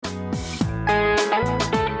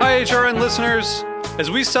HRN listeners.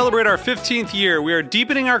 As we celebrate our 15th year, we are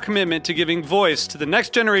deepening our commitment to giving voice to the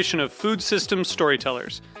next generation of food systems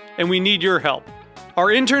storytellers, and we need your help. Our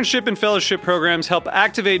internship and fellowship programs help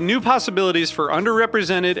activate new possibilities for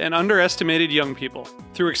underrepresented and underestimated young people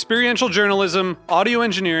through experiential journalism, audio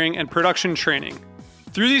engineering, and production training.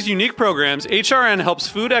 Through these unique programs, HRN helps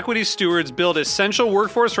food equity stewards build essential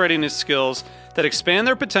workforce readiness skills that expand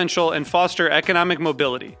their potential and foster economic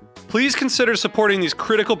mobility. Please consider supporting these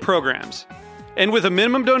critical programs. And with a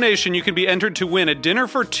minimum donation, you can be entered to win a dinner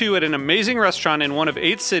for two at an amazing restaurant in one of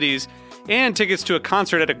 8 cities and tickets to a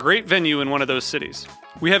concert at a great venue in one of those cities.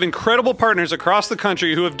 We have incredible partners across the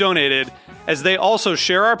country who have donated, as they also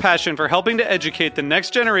share our passion for helping to educate the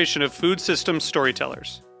next generation of food systems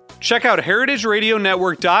storytellers. Check out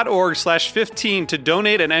heritageradionetwork.org/15 to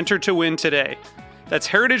donate and enter to win today. That's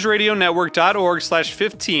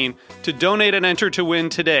heritageradionetwork.org/15 to donate and enter to win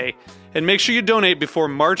today. And make sure you donate before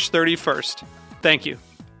March 31st. Thank you.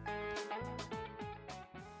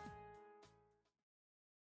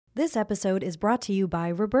 This episode is brought to you by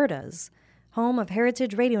Roberta's, home of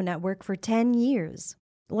Heritage Radio Network for 10 years.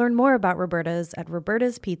 Learn more about Roberta's at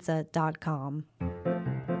robertaspizza.com.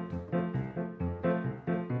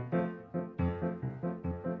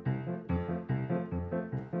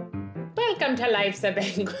 Welcome to Life's a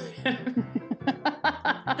Banquet. A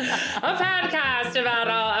podcast about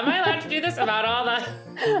all... Am I allowed to do this? About all the...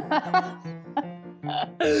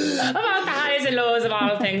 about the highs and lows of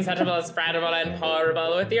all things edible, spreadable, and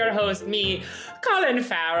horrible, with your host, me, Colin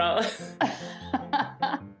Farrell.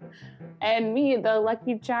 And me, the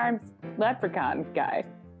Lucky Charms leprechaun guy.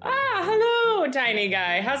 Ah, hello, tiny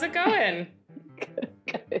guy. How's it going?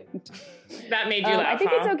 Good. That made you laugh, I think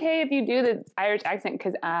huh? it's okay if you do the Irish accent,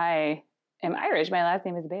 because I am Irish. My last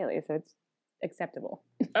name is Bailey, so it's acceptable.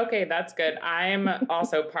 Okay, that's good. I'm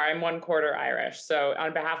also I'm 1/4 Irish, so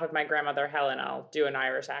on behalf of my grandmother Helen, I'll do an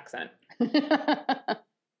Irish accent.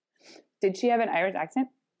 Did she have an Irish accent?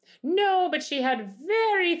 No, but she had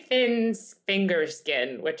very thin finger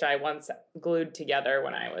skin, which I once glued together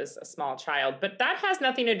when I was a small child. But that has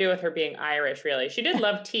nothing to do with her being Irish, really. She did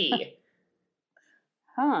love tea.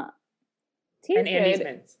 Huh. Tea's and Andy's good.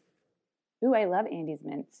 mints. Ooh, I love Andy's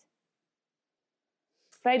mints.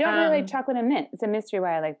 But I don't really like chocolate and mint. It's a mystery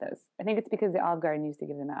why I like those. I think it's because the Olive Garden used to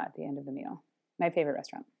give them out at the end of the meal. My favorite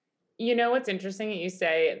restaurant. You know what's interesting that you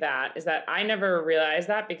say that is that I never realized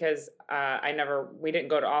that because we didn't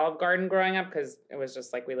go to Olive Garden growing up because it was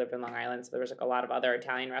just like we lived in Long Island, so there was like a lot of other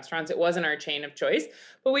Italian restaurants. It wasn't our chain of choice,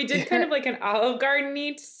 but we did kind of like an Olive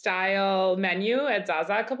Garden-y style menu at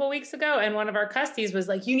Zaza a couple weeks ago, and one of our custies was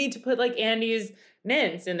like, you need to put like Andy's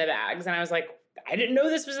mints in the bags, and I was like, I didn't know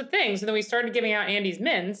this was a thing. So then we started giving out Andy's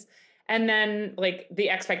mints. And then like the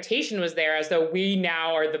expectation was there as though we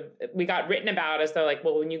got written about as though like,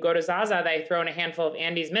 well, when you go to Zaza, they throw in a handful of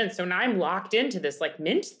Andy's mints. So now I'm locked into this like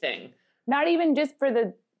mint thing. Not even just for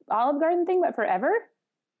the Olive Garden thing, but forever?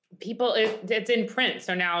 People, it's in print.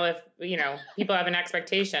 So now if, people have an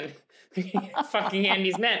expectation, fucking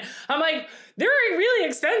Andy's mint. I'm like, they're really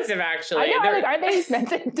expensive, actually. I know, aren't they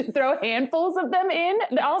expensive to throw handfuls of them in?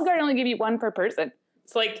 The Olive Garden only give you one per person.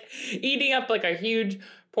 It's like eating up like a huge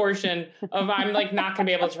portion of I'm like not going to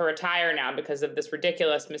be able to retire now because of this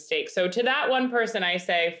ridiculous mistake. So to that one person, I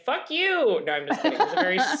say, fuck you. No, I'm just kidding. It was a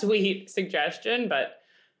very sweet suggestion, but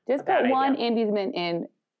just put one Andy's mint in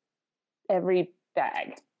every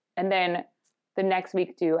bag. And then the next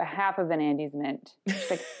week do a half of an Andy's mint.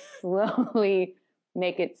 Just like slowly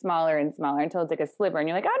make it smaller and smaller until it's like a sliver. And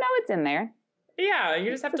you're like, oh, no, it's in there. Yeah,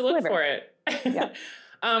 you just have to look for it. Yeah.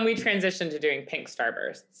 We transitioned to doing pink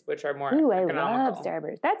Starbursts, which are more economical. I love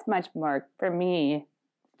Starbursts. That's much more, for me,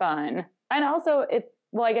 fun. And also,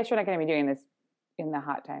 I guess you're not going to be doing this in the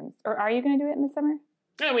hot times. Or are you going to do it in the summer?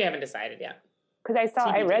 No, we haven't decided yet. Because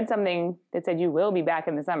I read something that said you will be back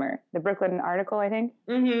in the summer. The Brooklyn article, I think.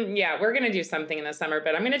 Mm-hmm. Yeah, we're going to do something in the summer.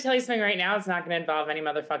 But I'm going to tell you something right now. It's not going to involve any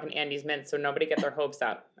motherfucking Andy's mints, so nobody get their hopes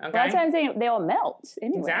up. Okay? Well, that's what I'm saying. They'll melt.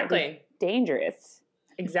 Anyway. Exactly. Dangerous.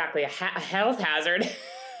 Exactly. A health hazard.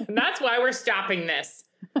 And that's why we're stopping this.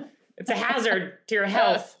 It's a hazard to your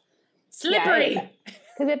health. Slippery.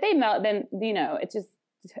 Because if they melt, then, it's just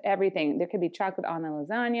everything. There could be chocolate on the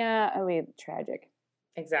lasagna. Oh, tragic.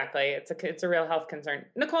 Exactly. It's a real health concern.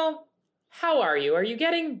 Nicole, how are you? Are you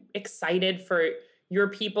getting excited for your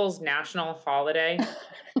people's national holiday?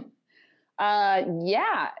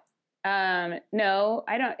 Yeah. No,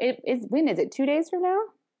 I don't. When is it? 2 days from now?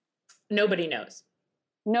 Nobody knows.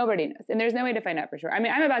 Nobody knows. And there's no way to find out for sure. I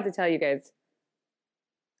mean, I'm about to tell you guys,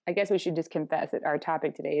 I guess we should just confess that our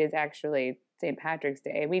topic today is actually St. Patrick's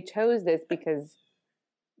Day. We chose this because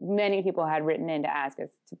many people had written in to ask us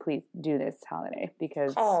to please do this holiday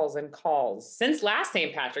because calls and calls since last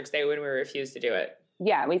St. Patrick's Day when we refused to do it.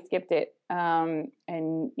 Yeah, we skipped it. And,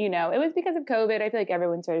 you know, it was because of COVID. I feel like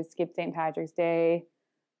everyone sort of skipped St. Patrick's Day.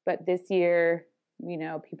 But this year, you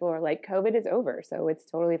know, people are like, COVID is over. So it's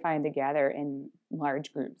totally fine to gather in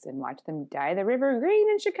large groups and watch them dye the river green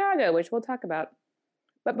in Chicago, which we'll talk about.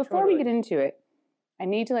 But before we get into it, I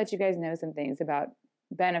need to let you guys know some things about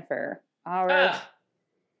Bennifer, our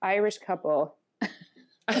Irish couple.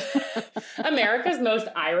 America's most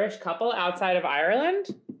Irish couple outside of Ireland?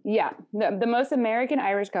 Yeah, the most American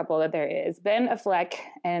Irish couple that there is. Ben Affleck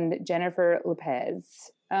and Jennifer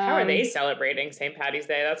Lopez. How are they celebrating St. Patty's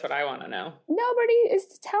Day? That's what I want to know. Nobody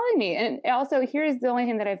is telling me. And also, here's the only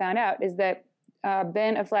thing that I found out is that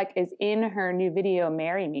Ben Affleck is in her new video,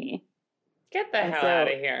 Marry Me. Get the hell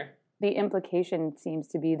out of here. The implication seems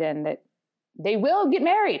to be then that they will get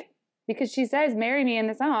married because she says, marry me in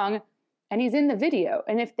the song, and he's in the video.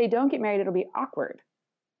 And if they don't get married, it'll be awkward.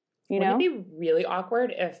 You know? Wouldn't it be really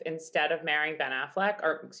awkward if instead of marrying Ben Affleck,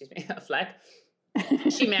 or excuse me, Affleck,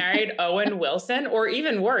 she married Owen Wilson, or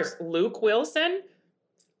even worse, Luke Wilson,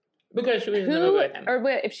 because she was in the movie with him. Or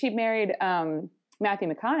if she married Matthew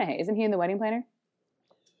McConaughey, isn't he in The Wedding Planner?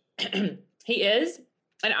 He is.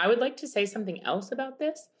 And I would like to say something else about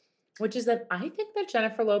this, which is that I think that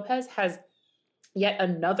Jennifer Lopez has yet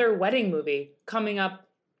another wedding movie coming up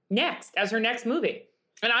next as her next movie.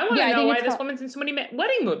 And I want to know why this woman's in so many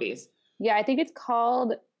wedding movies. Yeah, I think it's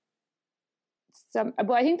called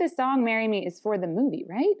I think the song Marry Me is for the movie,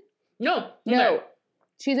 right? No.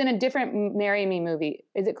 She's in a different Marry Me movie.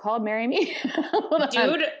 Is it called Marry Me?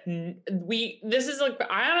 Dude, this is like,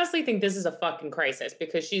 I honestly think this is a fucking crisis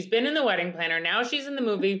because she's been in The Wedding Planner. Now she's in the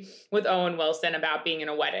movie with Owen Wilson about being in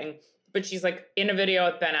a wedding. But she's like in a video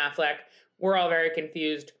with Ben Affleck. We're all very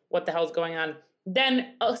confused. What the hell's going on?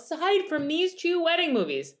 Then aside from these two wedding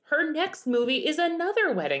movies, her next movie is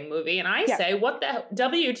another wedding movie. And I say, what the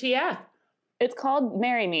WTF? It's called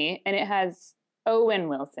Marry Me and it has Owen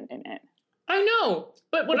Wilson in it. I know,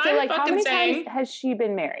 but what I'm how many times has she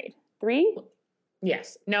been married? 3?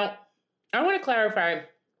 Yes. Now, I want to clarify.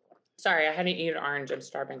 Sorry, I hadn't eaten an orange. I'm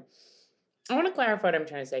starving. I want to clarify what I'm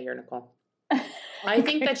trying to say here, Nicole. I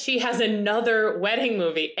think that she has another wedding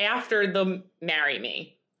movie after the Marry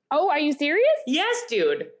Me. Oh, are you serious? Yes,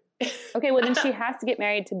 dude. Okay, well then she has to get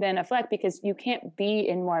married to Ben Affleck because you can't be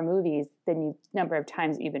in more movies than the number of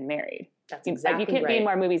times you've been married. That's exactly You can't be in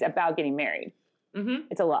more movies about getting married. Mm-hmm.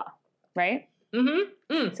 It's a law. Right?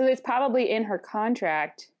 Mm-hmm. Mm. So it's probably in her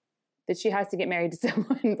contract that she has to get married to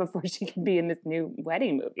someone before she can be in this new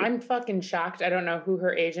wedding movie. I'm fucking shocked. I don't know who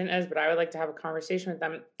her agent is, but I would like to have a conversation with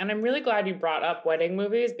them. And I'm really glad you brought up wedding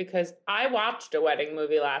movies because I watched a wedding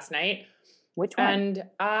movie last night. Which one? And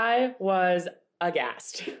I was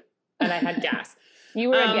aghast. And I had gas. You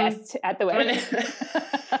were a guest at the wedding.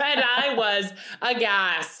 And I was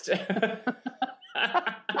aghast.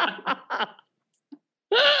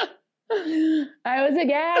 I was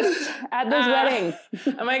aghast at this wedding.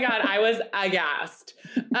 Oh my God, I was aghast.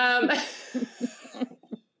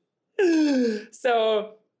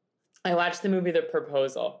 So I watched the movie The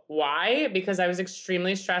Proposal. Why? Because I was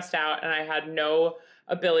extremely stressed out and I had no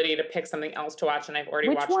ability to pick something else to watch, and I've already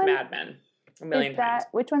watched Mad Men a million times.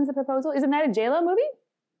 Which one's The Proposal? Isn't that a J-Lo movie?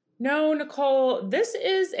 No, Nicole, this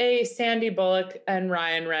is a Sandy Bullock and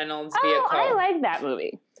Ryan Reynolds vehicle. Oh, I like that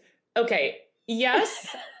movie. Okay,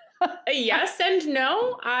 yes. Yes and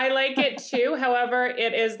no. I like it too. However,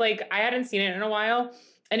 it is like, I hadn't seen it in a while,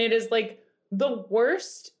 and it is like the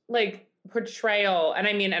worst like portrayal, and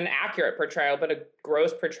I mean an accurate portrayal, but a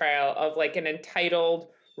gross portrayal of like an entitled,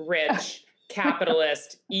 rich,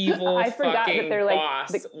 capitalist, evil fucking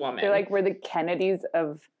boss woman. They're like, we're the Kennedys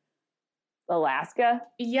of Alaska.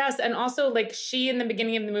 Yes, and also like she in the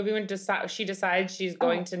beginning of the movie when she decides she's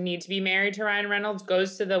going to need to be married to Ryan Reynolds,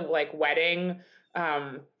 goes to the like wedding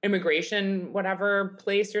immigration whatever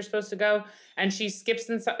place you're supposed to go, and she skips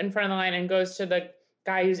in front of the line and goes to the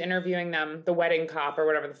guy who's interviewing them, the wedding cop or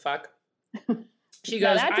whatever the fuck. She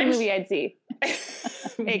goes, that's a movie I'd see.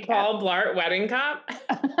 Paul Blart Wedding Cop.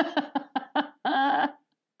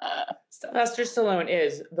 Sylvester Stallone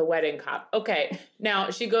is the wedding cop. Okay, now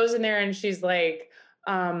she goes in there and she's like,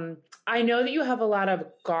 I know that you have a lot of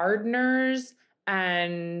gardeners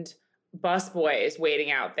and busboys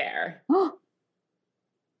waiting out there.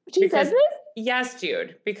 She says this? Yes,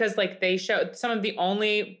 dude. Because like they show some of the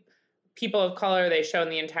only people of color they show in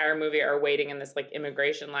the entire movie are waiting in this like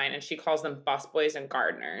immigration line, and she calls them busboys and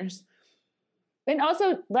gardeners. And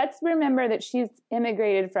also, let's remember that she's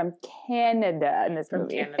immigrated from Canada in this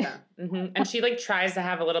movie. From Canada. Mm-hmm. And she like tries to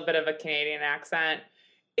have a little bit of a Canadian accent.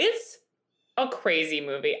 It's a crazy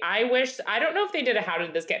movie. I don't know if they did a How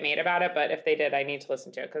Did This Get Made about it, but if they did, I need to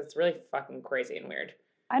listen to it because it's really fucking crazy and weird.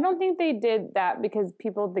 I don't think they did that because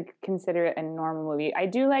people consider it a normal movie. I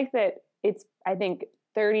do like that it's, I think,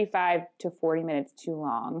 35 to 40 minutes too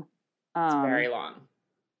long. It's very long.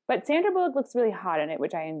 But Sandra Bullock looks really hot in it,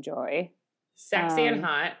 which I enjoy. Sexy and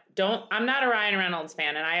hot. I'm not a Ryan Reynolds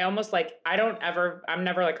fan, and I'm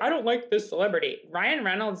never like, I don't like this celebrity. Ryan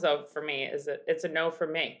Reynolds, though, for me, it's a no for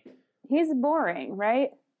me. He's boring,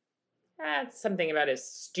 right? That's something about his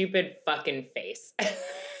stupid fucking face.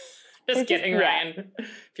 Just kidding, Ryan.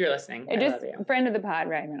 If you're listening, I love you. Friend of the pod,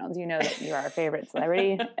 Ryan Reynolds. You know that you are our favorite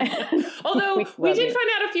celebrity. Although we did find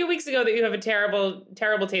out a few weeks ago that you have a terrible,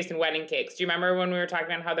 terrible taste in wedding cakes. Do you remember when we were talking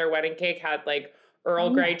about how their wedding cake had like Earl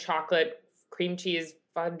Grey chocolate, cream cheese,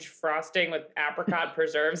 fudge frosting with apricot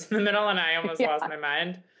preserves in the middle, and I almost lost my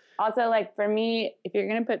mind. Also, like for me, if you're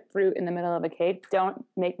gonna put fruit in the middle of a cake, don't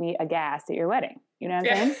make me aghast at your wedding. You know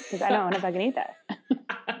what I'm saying? Because I don't want to fucking eat that.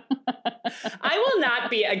 I will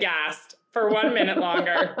not be aghast for 1 minute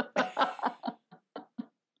longer.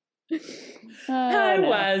 I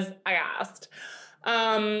was aghast.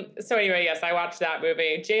 So anyway, yes, I watched that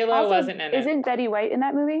movie. J-Lo wasn't in it. Isn't Betty White in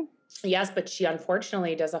that movie? Yes, but she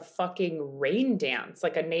unfortunately does a fucking rain dance,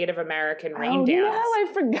 like a Native American rain dance. Oh, no, I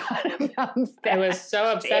forgot about that. It was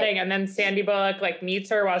so upsetting. And then Sandy Bullock like meets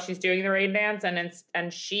her while she's doing the rain dance,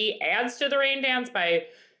 and she adds to the rain dance by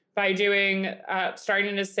doing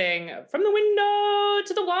starting to sing from the window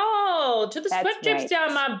to the wall to the sweat drips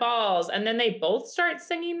down my balls, and then they both start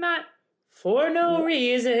singing that for no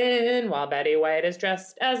reason while Betty White is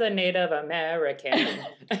dressed as a Native American.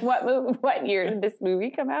 What year did this movie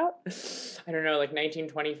come out? I don't know, like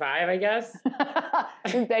 1925, I guess.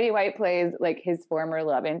 Betty White plays like his former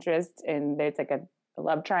love interest, and it's like a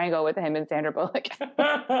love triangle with him and Sandra Bullock. It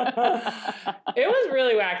was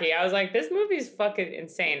really wacky. I was like, this movie's fucking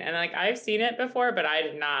insane. And like, I've seen it before, but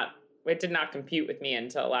it did not compute with me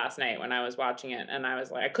until last night when I was watching it. And I was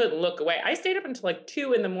like, I couldn't look away. I stayed up until like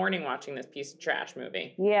 2 a.m. watching this piece of trash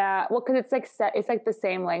movie. Yeah. Well, cause it's like the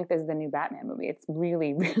same length as the new Batman movie. It's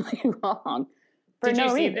really, really long. Did you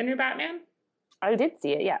see the new Batman? I did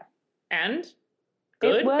see it. Yeah. And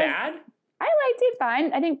good, bad? I liked it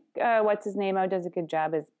fine. I think what's his name does a good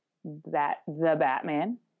job as the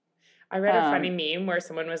Batman. I read a funny meme where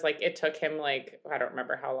someone was like, it took him like, I don't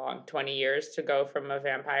remember how long, 20 years to go from a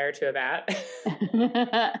vampire to a bat.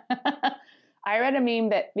 I read a meme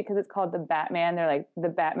that because it's called The Batman, they're like the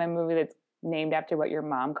Batman movie that's named after what your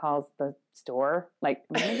mom calls the store. Like,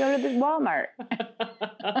 I'm going to go to this Walmart.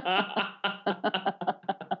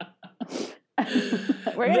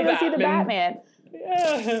 We're going to go see the Batman.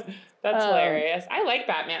 Yeah, that's hilarious. I like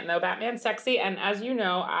Batman, though. Batman's sexy. And as you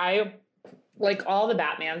know, I like all the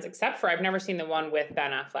Batmans, except for I've never seen the one with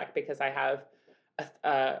Ben Affleck because I have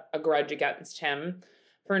a grudge against him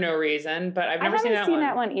for no reason. But I've never seen that one. I haven't seen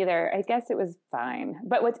that one either. I guess it was fine.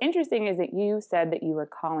 But what's interesting is that you said that you were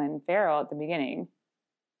Colin Farrell at the beginning,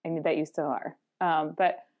 and that you still are.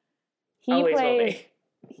 But he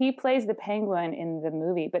plays the Penguin in the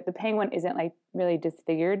movie, but the Penguin isn't like really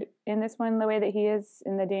disfigured in this one the way that he is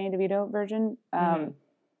in the Danny DeVito version.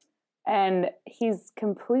 And he's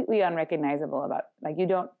completely unrecognizable about, like, you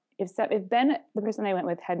don't, if Ben, the person I went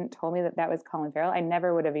with, hadn't told me that was Colin Farrell, I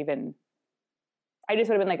never would have I just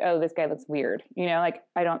would have been like, oh, this guy looks weird. You know, like,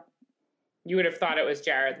 You would have thought it was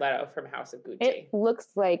Jared Leto from House of Gucci. It looks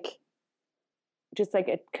like just like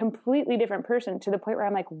a completely different person to the point where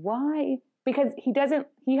I'm like, why? Because he has like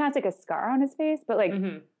a scar on his face, but like,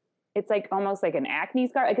 it's like almost like an acne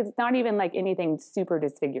scar. Like, it's not even like anything super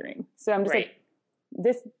disfiguring. So I'm just like,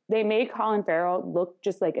 they made Colin Farrell look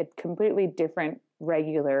just like a completely different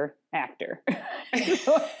regular actor.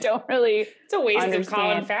 Don't really. It's a waste of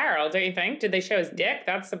Colin Farrell, don't you think? Did they show his dick?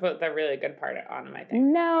 That's the really good part on him, I think.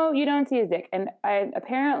 No, you don't see his dick. And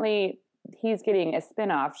apparently he's getting a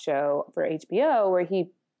spin-off show for HBO where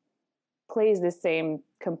he plays the same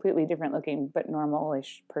completely different looking but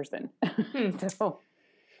normal-ish person. So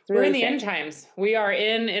we're in the end times.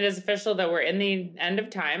 It is official that we're in the end of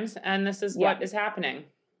times, and this is what is happening.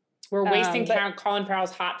 We're wasting Colin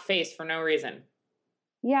Farrell's hot face for no reason.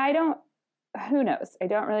 Yeah, who knows? I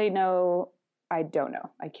don't really know. I don't know.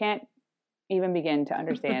 I can't even begin to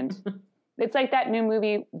understand. It's like that new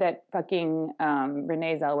movie that fucking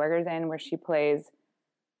Renee Zellweger's in where she plays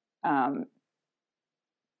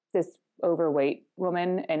this overweight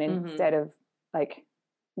woman, and instead of like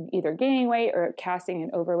either gaining weight or casting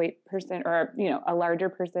an overweight person or, you know, a larger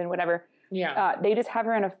person, whatever. Yeah. They just have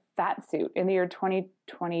her in a fat suit in the year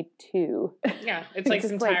 2022. Yeah. It's like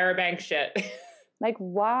some Tyra Banks shit. Like,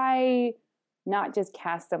 why not just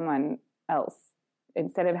cast someone else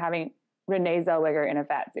instead of having Renee Zellweger in a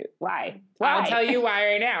fat suit? Why? I'll tell you why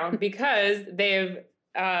right now. Because they've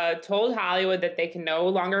told Hollywood that they can no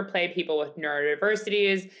longer play people with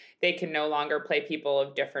neurodiversities. They can no longer play people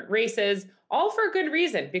of different races, all for good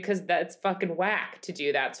reason, because that's fucking whack to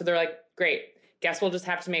do that. So they're like, great, guess we'll just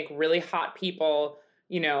have to make really hot people,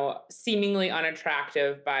 you know, seemingly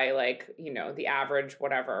unattractive by like, you know, the average,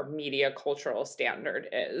 whatever media cultural standard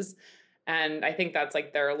is. And I think that's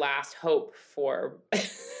like their last hope for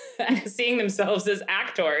seeing themselves as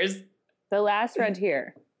actors. The last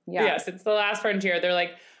frontier. Yeah. Yes, it's the last frontier. They're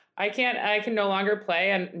like, I can no longer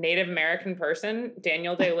play a Native American person,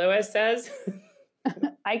 Daniel Day-Lewis says.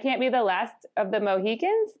 I can't be the last of the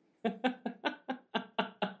Mohicans?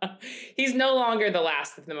 He's no longer the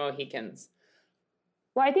last of the Mohicans.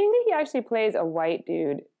 Well, I think that he actually plays a white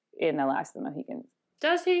dude in The Last of the Mohicans.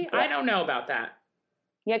 Does he? Yeah. I don't know about that.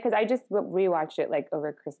 Yeah, because I just rewatched it like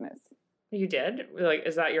over Christmas. You did? Like,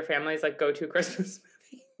 is that your family's like go-to Christmas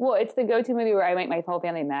movie? Well, it's the go-to movie where I make my whole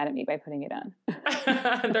family mad at me by putting it on.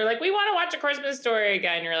 They're like, we want to watch A Christmas Story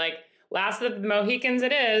again. You're like, Last of the Mohicans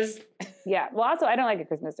it is. Yeah. Well, also, I don't like A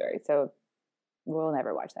Christmas Story, so we'll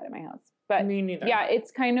never watch that at my house. But me neither. Yeah,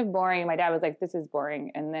 it's kind of boring. My dad was like, this is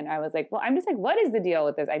boring. And then I was like, well, I'm just like, what is the deal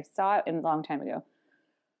with this? I saw it a long time ago.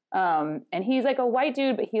 And he's like a white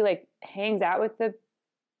dude, but he like hangs out with the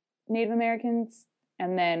Native Americans.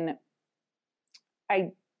 And then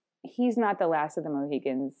he's not the last of the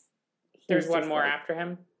Mohicans. There's one more after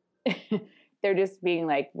him. They're just being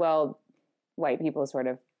like, well, white people sort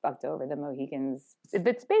of fucked over the Mohicans.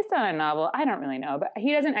 It's based on a novel. I don't really know, but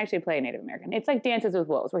he doesn't actually play a Native American. It's like Dances with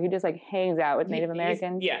Wolves, where he just like hangs out with Native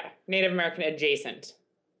Americans. Yeah, Native American adjacent.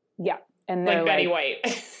 Yeah, and they're like Betty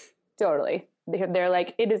White. Totally. They're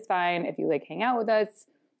like, it is fine if you like hang out with us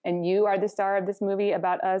and you are the star of this movie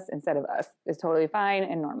about us instead of us. It's totally fine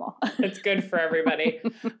and normal. It's good for everybody.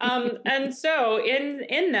 And so in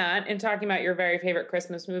talking about your very favorite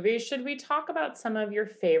Christmas movies, should we talk about some of your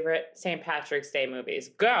favorite St. Patrick's Day movies?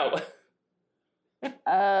 Go.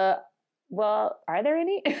 Well, are there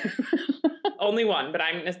any? Only one, but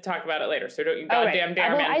I'm going to talk about it later. So don't you goddamn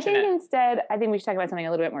dare mention I think it. Instead, I think we should talk about something a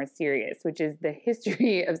little bit more serious, which is the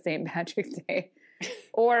history of St. Patrick's Day.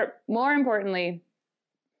 Or more importantly,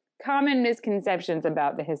 common misconceptions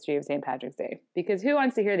about the history of St. Patrick's Day. Because who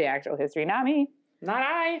wants to hear the actual history? Not me. Not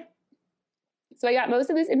I. So I got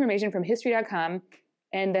most of this information from history.com,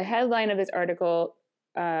 and the headline of this article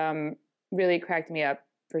really cracked me up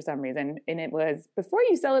for some reason. And it was, before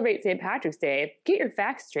you celebrate St. Patrick's Day, get your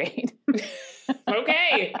facts straight.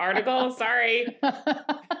 Okay, article, sorry. Well,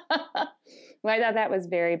 I thought that was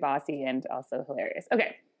very bossy and also hilarious.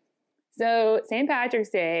 Okay, so St. Patrick's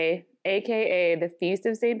Day, a.k.a. the Feast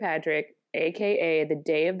of St. Patrick, a.k.a. the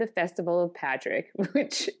Day of the Festival of Patrick,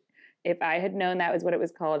 which if I had known that was what it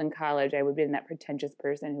was called in college, I would have been that pretentious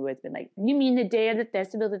person who has been like, you mean the Day of the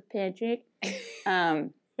Festival of Patrick?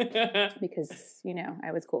 Because, you know,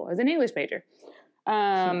 I was cool. I was an English major.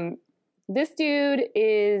 This dude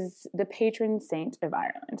is the patron saint of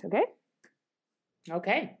Ireland, okay?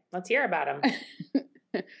 Okay, let's hear about him.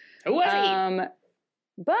 Who was he?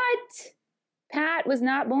 But Pat was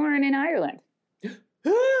not born in Ireland.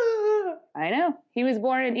 I know. He was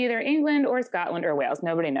born in either England or Scotland or Wales.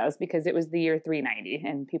 Nobody knows because it was the year 390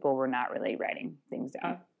 and people were not really writing things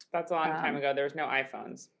down. That's a long time ago. There was no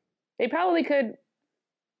iPhones. They probably could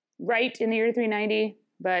write in the year 390,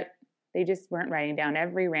 but they just weren't writing down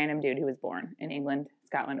every random dude who was born in England,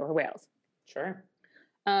 Scotland, or Wales. Sure.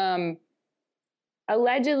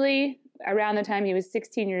 Allegedly, around the time he was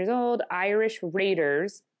 16 years old, Irish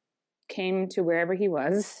raiders came to wherever he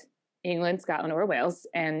was, England, Scotland, or Wales,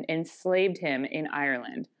 and enslaved him in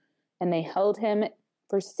Ireland. And they held him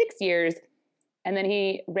for 6 years, and then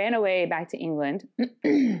he ran away back to England.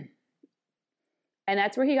 And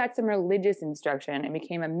that's where he got some religious instruction and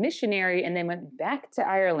became a missionary, and then went back to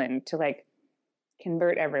Ireland to like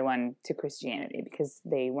convert everyone to Christianity because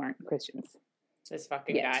they weren't Christians. This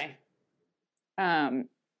fucking guy.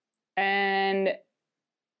 And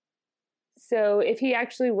so if he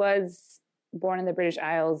actually was born in the British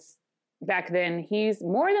Isles back then, he's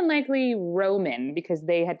more than likely Roman because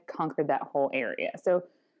they had conquered that whole area. So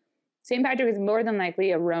St. Patrick is more than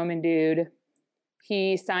likely a Roman dude.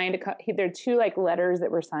 He signed there are two like letters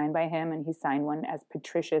that were signed by him, and he signed one as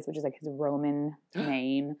Patricius, which is like his Roman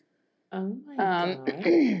name. Oh my God.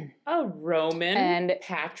 A Roman and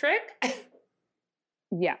Patrick?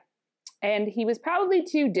 Yeah. And he was probably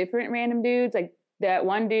two different random dudes. Like that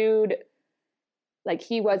one dude, like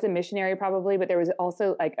he was a missionary probably, but there was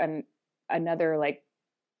also like another like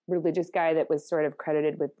religious guy that was sort of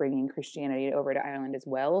credited with bringing Christianity over to Ireland as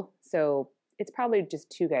well. So it's probably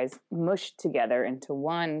just two guys mushed together into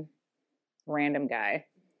one random guy.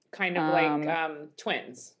 Kind of like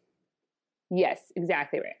twins. Yes,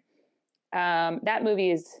 exactly right. That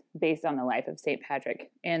movie is based on the life of St.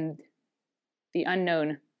 Patrick and the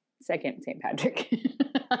unknown second St. Patrick.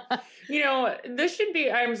 This should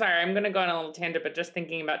be, I'm sorry, I'm going to go on a little tangent, but just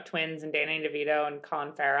thinking about twins and Danny DeVito and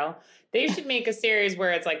Colin Farrell, they should make a series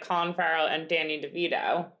where it's like Colin Farrell and Danny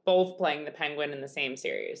DeVito both playing the Penguin in the same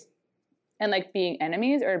series. And like being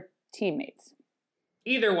enemies or teammates?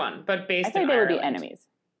 Either one, but based I think they would be enemies.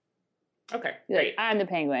 Okay, great. Like, I'm the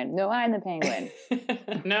Penguin. No, I'm the Penguin.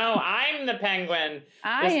 No, I'm the Penguin.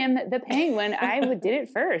 I am the Penguin. I did it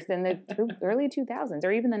first in the early 2000s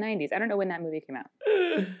or even the 90s. I don't know when that movie came out.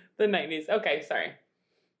 The 90s. Okay, sorry.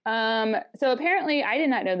 So apparently, I did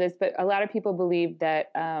not know this, but a lot of people believe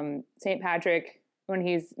that St. Patrick, when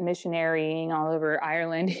he's missionarying all over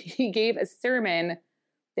Ireland, he gave a sermon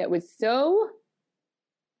that was so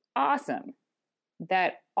awesome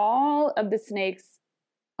that all of the snakes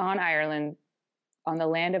on Ireland, on the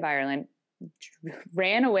land of Ireland,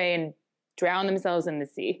 ran away and drowned themselves in the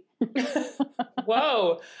sea.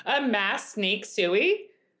 Whoa, a mass snake suey?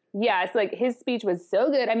 Yeah, it's like his speech was so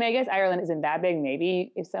good. I mean, I guess Ireland isn't that big.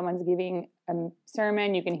 Maybe if someone's giving a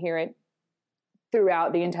sermon, you can hear it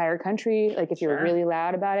throughout the entire country. Like if you were really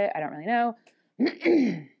loud about it, I don't really know.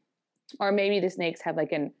 Or maybe the snakes have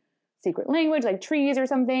like a secret language, like trees or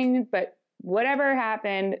something. But whatever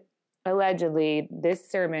happened, allegedly, this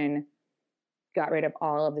sermon got rid of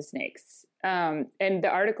all of the snakes. And the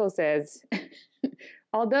article says,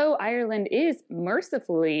 although Ireland is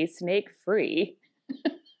mercifully snake-free,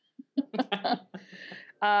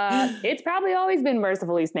 it's probably always been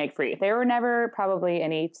mercifully snake-free. There were never probably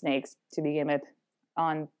any snakes to begin with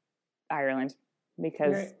on Ireland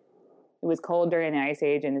because it was cold during the Ice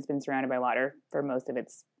Age and it's been surrounded by water for most of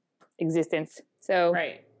its existence. So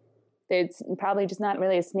it's probably just not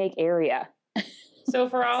really a snake area. So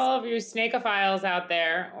for all of you snakeophiles out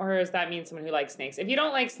there, or does that mean someone who likes snakes? If you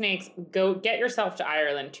don't like snakes, go get yourself to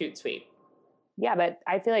Ireland, toot sweet. Yeah, but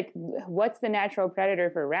I feel like what's the natural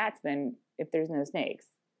predator for rats then if there's no snakes?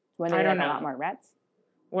 When there are a lot more rats?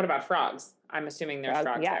 What about frogs? I'm assuming there's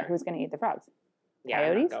frogs there. Who's going to eat the frogs? Yeah,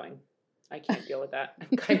 Coyotes? I'm not going. I can't deal with that.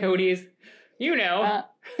 Coyotes. You know.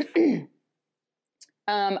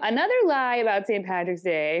 Another lie about St. Patrick's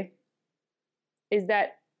Day is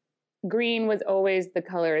that green was always the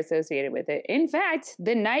color associated with it. In fact,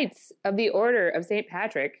 the Knights of the Order of St.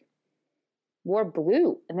 Patrick wore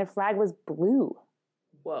blue, and their flag was blue.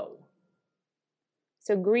 Whoa.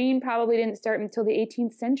 So green probably didn't start until the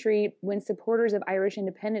 18th century when supporters of Irish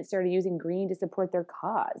independence started using green to support their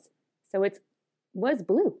cause. So it was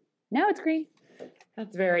blue. Now it's green.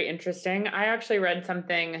 That's very interesting. I actually read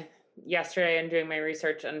something yesterday in doing my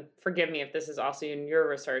research, and forgive me if this is also in your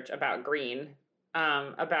research, about green,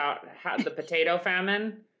 about how the potato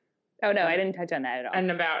famine. Oh, no, I didn't touch on that at all. And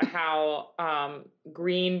about how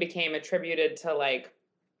green became attributed to, like,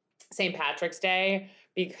 St. Patrick's Day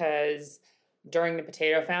because during the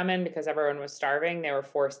potato famine, because everyone was starving, they were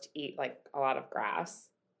forced to eat, like, a lot of grass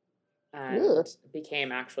and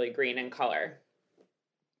became actually green in color.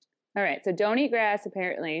 All right, so don't eat grass,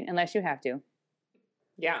 apparently, unless you have to.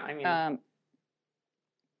 Yeah, I mean...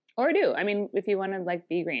 or do. I mean, if you want to, like,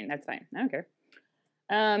 be green, that's fine. I don't care.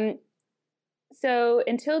 So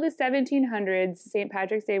until the 1700s, St.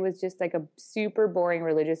 Patrick's Day was just like a super boring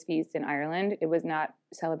religious feast in Ireland. It was not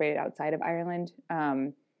celebrated outside of Ireland.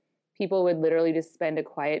 People would literally just spend a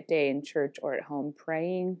quiet day in church or at home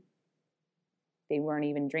praying. They weren't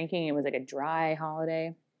even drinking. It was like a dry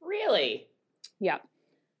holiday. Really? Yeah.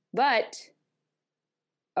 But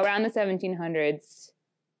around the 1700s,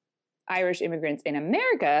 Irish immigrants in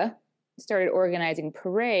America started organizing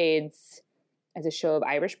parades as a show of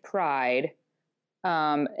Irish pride.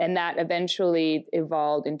 And that eventually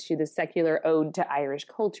evolved into the secular ode to Irish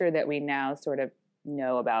culture that we now sort of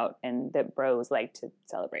know about and that bros like to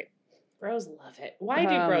celebrate. Bros love it. Why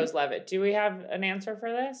do bros love it? Do we have an answer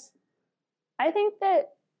for this? I think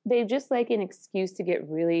that they just like an excuse to get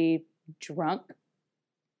really drunk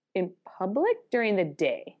in public during the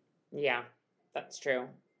day. Yeah, that's true.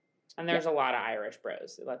 And there's a lot of Irish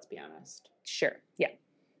bros, let's be honest. Sure, yeah.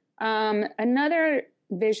 Another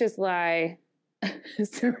vicious lie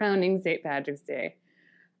surrounding St. Patrick's Day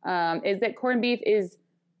is that corned beef is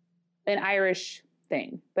an Irish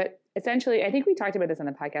thing. But essentially, I think we talked about this on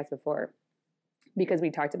the podcast before because we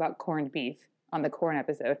talked about corned beef on the corn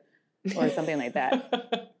episode or something like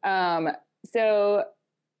that. So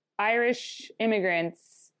Irish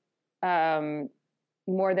immigrants,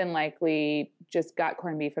 more than likely just got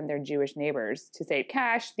corned beef from their Jewish neighbors to save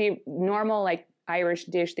cash. The normal like Irish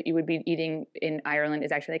dish that you would be eating in Ireland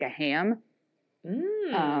is actually like a ham.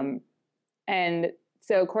 And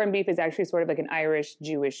so corned beef is actually sort of like an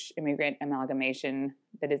Irish-Jewish immigrant amalgamation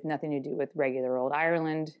that has nothing to do with regular old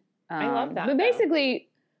Ireland. I love that. But basically,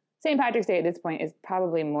 St. Patrick's Day at this point is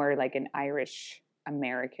probably more like an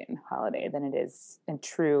Irish-American holiday than it is a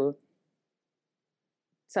true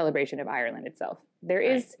celebration of Ireland itself. There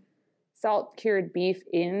is salt-cured beef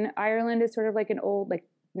in Ireland is sort of like an old like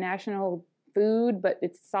national food, but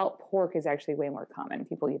it's salt pork is actually way more common.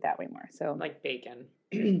 People eat that way more. So like bacon.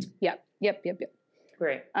 Yep.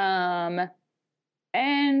 Great. And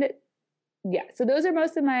yeah, so those are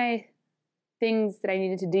most of my things that I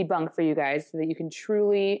needed to debunk for you guys so that you can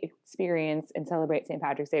truly experience and celebrate St.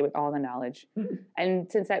 Patrick's Day with all the knowledge.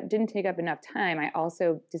 And since that didn't take up enough time, I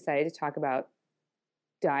also decided to talk about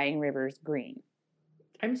dyeing rivers green.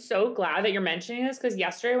 I'm so glad that you're mentioning this because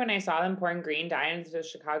yesterday when I saw them pouring green dye into the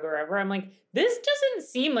Chicago River, I'm like, this doesn't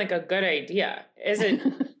seem like a good idea. Is it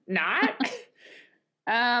not?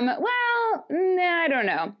 Well, I don't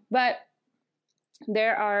know. But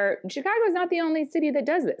Chicago is not the only city that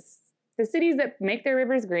does this. The cities that make their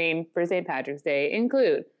rivers green for St. Patrick's Day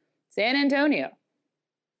include San Antonio,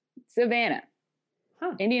 Savannah,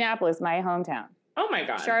 Indianapolis, my hometown. Oh my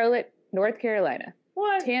God. Charlotte, North Carolina.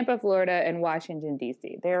 What? Tampa, Florida, and Washington,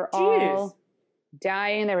 D.C. They're all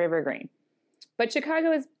dyeing the river green. But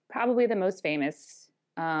Chicago is probably the most famous.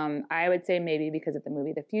 I would say maybe because of the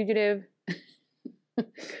movie The Fugitive. Oh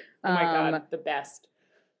my God, the best.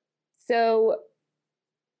 So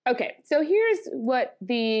here's what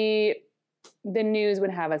the news would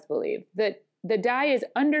have us believe. That the dye is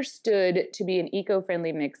understood to be an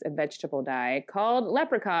eco-friendly mix of vegetable dye called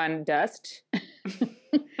leprechaun dust.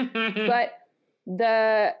 But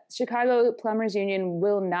the Chicago Plumbers Union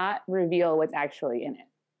will not reveal what's actually in it.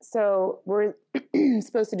 So we're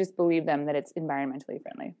supposed to just believe them that it's environmentally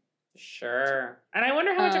friendly. Sure. And I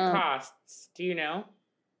wonder how much it costs. Do you know?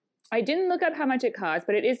 I didn't look up how much it costs,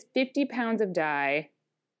 but it is 50 pounds of dye.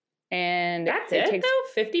 And that's it though?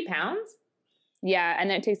 50 pounds? Yeah, and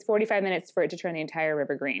then it takes 45 minutes for it to turn the entire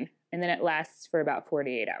river green. And then it lasts for about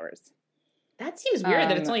 48 hours. That seems weird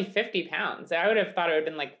that it's only 50 pounds. I would have thought it would have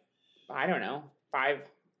been like, I don't know,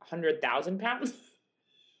 500,000 pounds?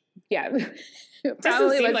 Yeah.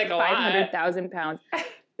 Probably was like 500,000 pounds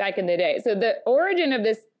back in the day. So the origin of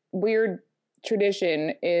this weird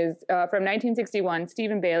tradition is from 1961.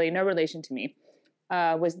 Stephen Bailey, no relation to me,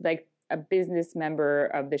 was like a business member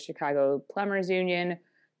of the Chicago Plumbers Union.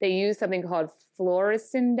 They used something called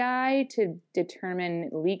fluorescent dye to determine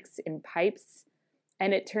leaks in pipes,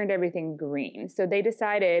 and it turned everything green. So they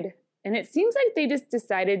decided, and it seems like they just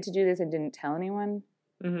decided to do this and didn't tell anyone,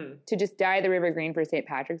 to just dye the river green for St.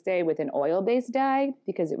 Patrick's Day with an oil-based dye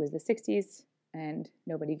because it was the 60s and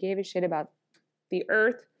nobody gave a shit about the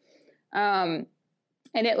earth. And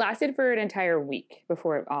it lasted for an entire week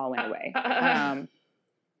before it all went away.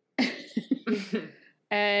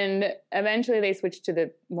 And eventually they switched to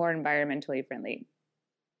the more environmentally friendly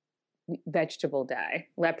vegetable dye,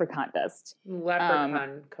 leprechaun dust.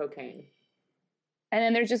 Leprechaun cocaine. And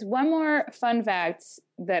then there's just one more fun fact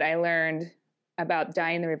that I learned about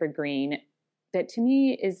dyeing the river green that to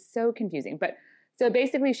me is so confusing. But so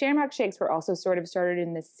basically Shamrock Shakes were also sort of started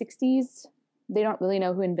in the 60s. They don't really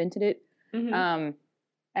know who invented it. And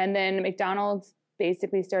then McDonald's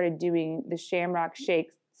basically started doing the Shamrock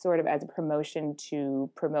Shakes sort of as a promotion to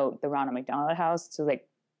promote the Ronald McDonald House, so like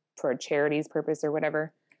for a charities purpose or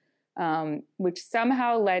whatever, which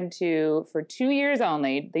somehow led to, for 2 years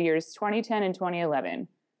only, the years 2010 and 2011,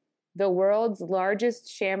 the world's largest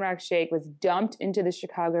Shamrock Shake was dumped into the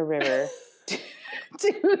Chicago River 2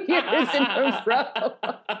 years in a row.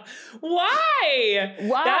 Why?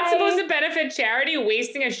 That's supposed to benefit charity,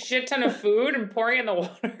 wasting a shit ton of food and pouring it in the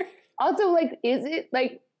water? Also, like,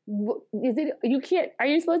 are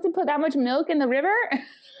you supposed to put that much milk in the river?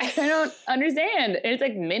 I don't understand. And it's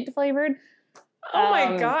like mint flavored. Oh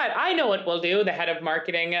my God. I know what we'll do. The head of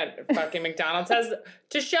marketing at fucking McDonald's says,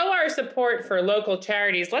 to show our support for local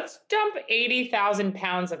charities, let's dump 80,000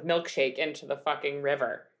 pounds of milkshake into the fucking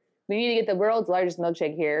river. We need to get the world's largest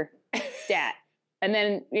milkshake here. Stat. And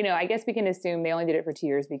then, I guess we can assume they only did it for 2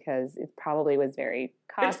 years because it probably was very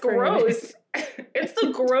It's gross. It's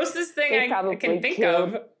the grossest thing I can think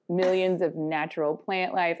of. Millions of natural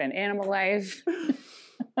plant life and animal life.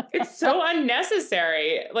 It's so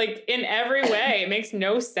unnecessary. Like, in every way. It makes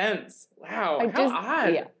no sense. Wow. How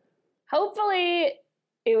odd. Yeah. Hopefully,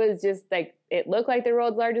 it was just like, it looked like the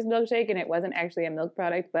world's largest milkshake and it wasn't actually a milk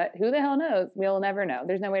product, but who the hell knows? We'll never know.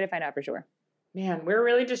 There's no way to find out for sure. Man, we're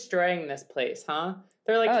really destroying this place, huh?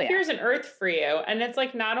 They're like, here's an Earth for you. And it's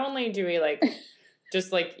like, not only do we like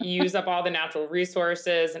just like use up all the natural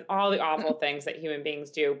resources and all the awful things that human beings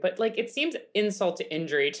do, but like it seems insult to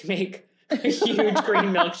injury to make a huge green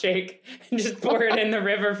milkshake and just pour it in the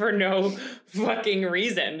river for no fucking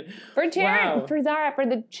reason. For Taryn, for Zara, for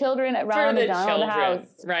the children at Ronald McDonald House.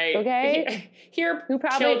 Right. Okay? Here, who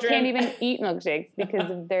probably can't even eat milkshakes because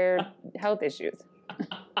of their health issues.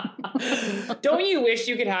 Don't you wish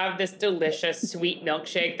you could have this delicious sweet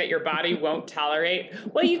milkshake that your body won't tolerate?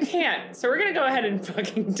 Well, you can't. So we're going to go ahead and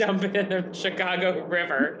fucking dump it in the Chicago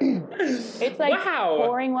River. It's like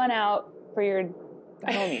pouring one out for your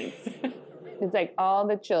homies. It's like all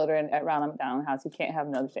the children at Ronald McDonald House who can't have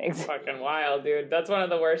milkshakes. Fucking wild, dude. That's one of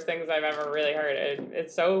the worst things I've ever really heard.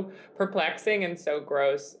 It's so perplexing and so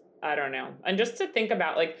gross. I don't know. And just to think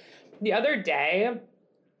about, like, the other day,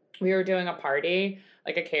 we were doing a party,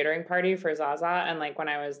 like a catering party for Zaza. And like when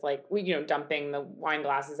I was like, dumping the wine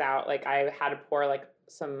glasses out, like I had to pour like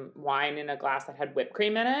some wine in a glass that had whipped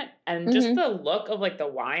cream in it. And just the look of like the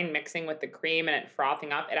wine mixing with the cream and it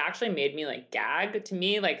frothing up, it actually made me like gag. To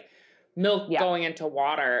me, like milk going into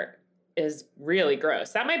water is really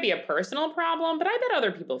gross. That might be a personal problem, but I bet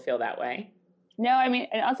other people feel that way. No, I mean,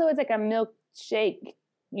 and also it's like a milkshake,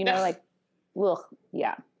 like, ugh,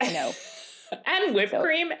 yeah, no. And whipped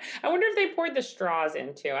cream. I wonder if they poured the straws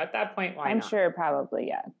into. At that point, why not? I'm sure probably,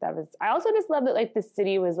 yeah. I also just love that like the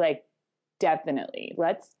city was like, definitely,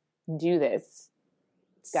 let's do this,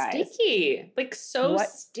 guys. Sticky. Like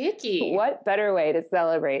sticky. What better way to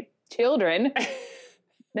celebrate children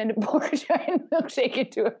than to pour a giant milkshake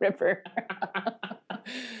into a river?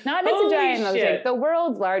 Not just a giant milkshake, the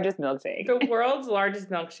world's largest milkshake. The world's largest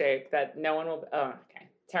milkshake that no one will... Oh, okay.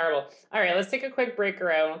 Terrible. All right, let's take a quick break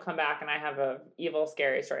around. We'll come back and I have a evil,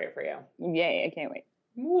 scary story for you. Yay, I can't wait.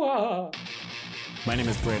 Whoa. My name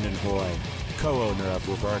is Brandon Hoy, co-owner of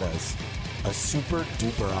Roberta's, a super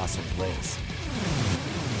duper awesome place.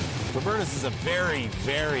 Roberta's is a very,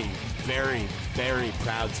 very, very, very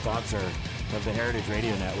proud sponsor of the Heritage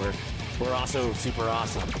Radio Network. We're also super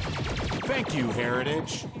awesome. Thank you,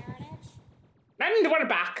 Heritage. And we're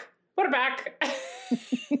back. We're back.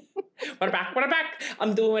 We're back.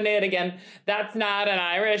 I'm doing it again. That's not an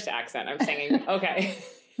Irish accent I'm singing. Okay.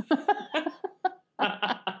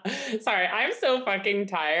 Sorry, I'm so fucking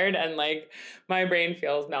tired and like my brain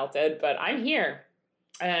feels melted, but I'm here.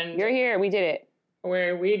 And you're here. We did it.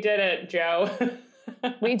 We did it, Joe.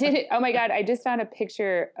 We did it. Oh my God. I just found a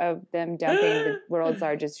picture of them dumping the world's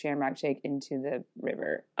largest shamrock shake into the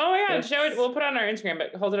river. Oh yeah, show it. We'll put it on our Instagram,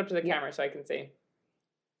 but hold it up to the camera so I can see.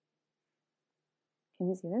 Can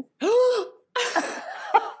you see this?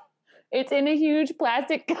 It's in a huge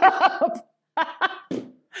plastic cup.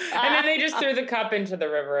 And then they just threw the cup into the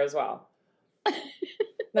river as well.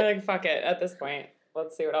 They're like, fuck it. At this point,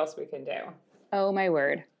 let's see what else we can do. Oh my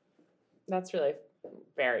word. That's really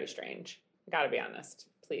very strange. I gotta be honest.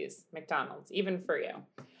 Please, McDonald's, even for you.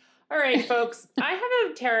 All right, folks. I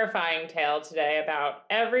have a terrifying tale today about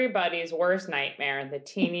everybody's worst nightmare, the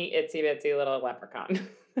teeny, itsy bitsy little leprechaun.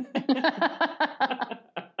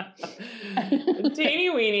 Teeny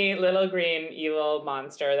weeny little green evil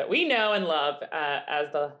monster that we know and love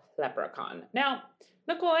as the leprechaun. Now,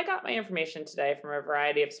 Nicole, I got my information today from a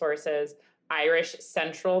variety of sources.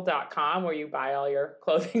 irishcentral.com, where you buy all your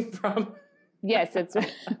clothing from. Yes, that's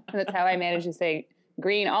how I managed to say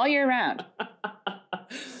green all year round.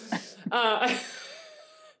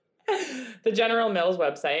 The General Mills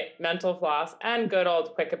website, Mental Floss, and good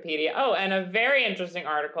old Wikipedia. Oh, and a very interesting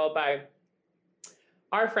article by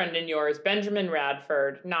our friend and yours, Benjamin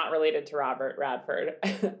Radford, not related to Robert Radford,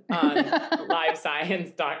 on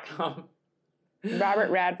livescience.com. Robert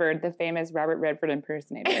Radford, the famous Robert Redford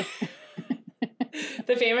impersonator.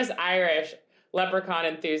 The famous Irish leprechaun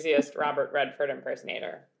enthusiast Robert Redford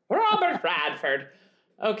impersonator. Robert Radford.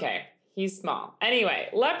 Okay, he's small. Anyway,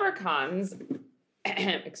 leprechauns...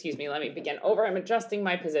 Excuse me, let me begin over. I'm adjusting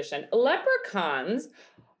my position. Leprechauns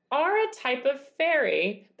are a type of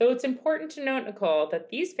fairy, though it's important to note, Nicole,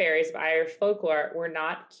 that these fairies of Irish folklore were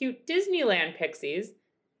not cute Disneyland pixies.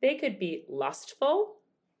 They could be lustful,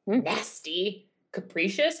 nasty,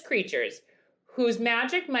 capricious creatures whose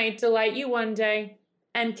magic might delight you one day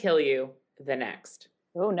and kill you the next.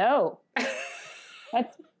 Oh, no.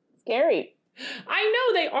 That's scary. I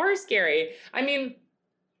know, they are scary. I mean...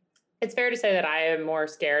 It's fair to say that I am more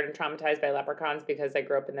scared and traumatized by leprechauns because I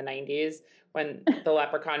grew up in the 90s when the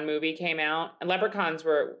Leprechaun movie came out. And leprechauns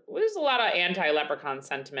there's a lot of anti-leprechaun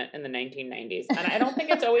sentiment in the 1990s. And I don't think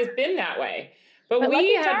it's always been that way. But we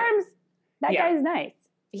Lucky had, Charms, that guy's nice.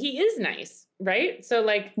 he is nice, right? So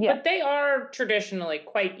like, but they are traditionally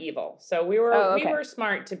quite evil. So we were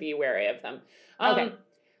smart to be wary of them.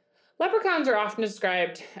 Leprechauns are often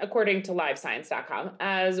described, according to livescience.com,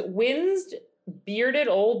 as winsed, bearded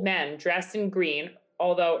old men dressed in green,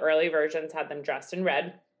 although early versions had them dressed in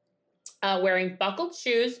red, wearing buckled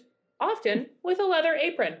shoes, often with a leather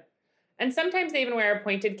apron. And sometimes they even wear a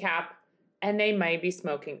pointed cap, and they might be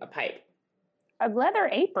smoking a pipe. A leather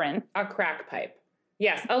apron? A crack pipe.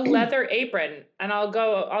 Yes, a leather apron. And I'll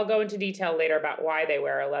go into detail later about why they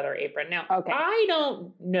wear a leather apron. Now, I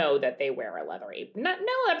don't know that they wear a leather apron. No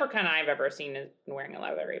leprechaun I've ever seen is wearing a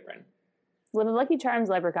leather apron. Well, the Lucky Charms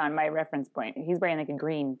leprechaun, my reference point, he's wearing like a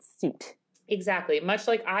green suit. Exactly. Much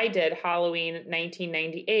like I did Halloween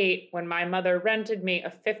 1998 when my mother rented me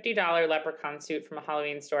a $50 leprechaun suit from a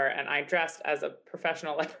Halloween store and I dressed as a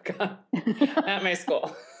professional leprechaun at my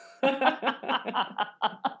school.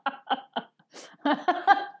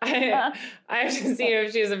 I have to see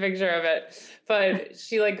if she has a picture of it, but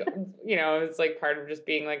she it's like part of just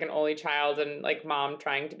being like an only child and like mom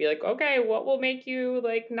trying to be like, okay, what will make you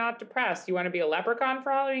like not depressed? You want to be a leprechaun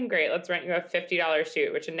for Halloween? Great. Let's rent you a $50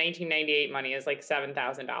 suit, which in 1998 money is like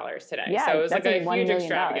 $7,000 today. Yeah, so it was like a $1 huge million.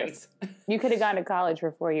 extravagance. You could have gone to college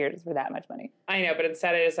for 4 years for that much money. I know, but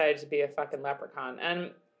instead I decided to be a fucking leprechaun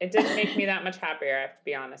and it didn't make me that much happier. I have to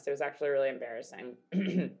be honest. It was actually really embarrassing.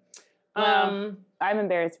 Well, I'm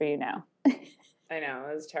embarrassed for you now. I know,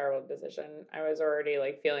 it was a terrible decision. I was already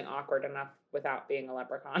like feeling awkward enough without being a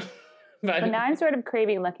leprechaun. but now I'm sort of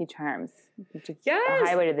craving Lucky Charms, which is a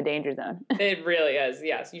highway to the danger zone. It really is.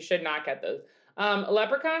 Yes, you should not get those.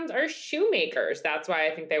 Leprechauns are shoemakers. That's why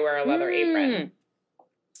I think they wear a leather apron.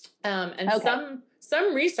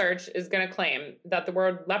 Some research is going to claim that the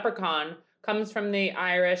word leprechaun comes from the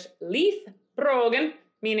Irish leith brogan,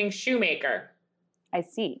 meaning shoemaker. I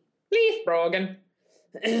see. Leith brogan.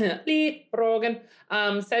 Leith brogan.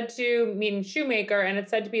 Said to mean shoemaker, and it's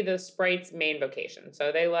said to be the sprite's main vocation.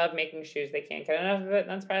 So they love making shoes. They can't get enough of it.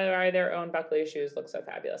 That's probably why their own buckley shoes look so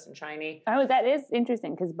fabulous and shiny. Oh, that is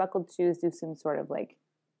interesting, because buckled shoes do some sort of like,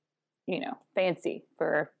 fancy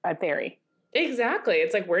for a fairy. Exactly.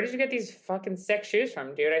 It's like, where did you get these fucking sick shoes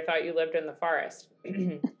from, dude? I thought you lived in the forest.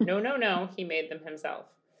 No. He made them himself.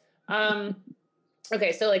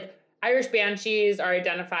 Okay, so like Irish banshees are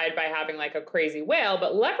identified by having like a crazy wail,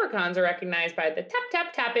 but leprechauns are recognized by the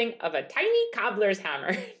tap-tap-tapping of a tiny cobbler's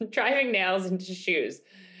hammer, driving nails into shoes.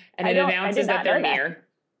 And it announces that they're near.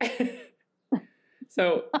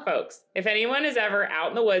 So, folks, if anyone is ever out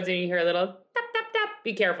in the woods and you hear a little tap-tap-tap,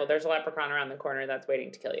 be careful. There's a leprechaun around the corner that's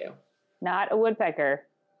waiting to kill you. Not a woodpecker.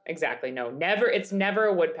 Exactly. No, never. It's never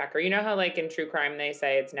a woodpecker. You know how like in true crime they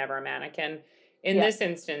say it's never a mannequin? In this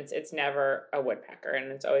instance, it's never a woodpecker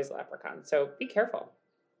and it's always a leprechaun. So be careful.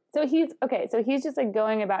 So he's just like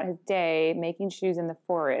going about his day, making shoes in the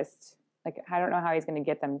forest. Like, I don't know how he's going to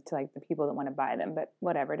get them to like the people that want to buy them, but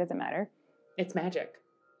whatever. It doesn't matter. It's magic.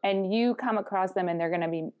 And you come across them and they're going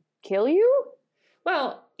to kill you?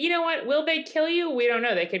 Well, you know what? Will they kill you? We don't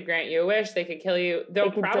know. They could grant you a wish. They could kill you.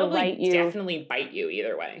 They'll probably definitely bite you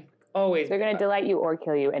either way. Always. They're going to delight you or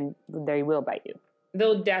kill you, and they will bite you.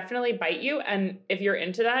 They'll definitely bite you, and if you're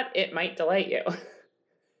into that, it might delight you.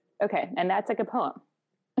 Okay, and that's like a poem.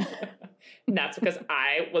 And that's because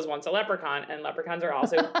I was once a leprechaun, and leprechauns are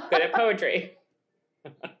also good at poetry.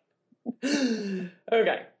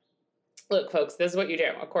 Okay. Look, folks, this is what you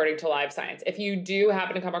do, according to Live Science. If you do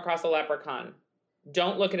happen to come across a leprechaun,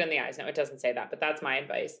 don't look it in the eyes. No, it doesn't say that, but that's my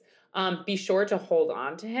advice. Be sure to hold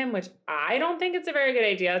on to him, which I don't think it's a very good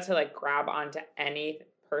idea to like grab onto any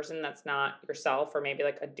person that's not yourself or maybe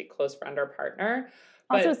like a close friend or partner.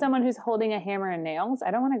 But also someone who's holding a hammer and nails.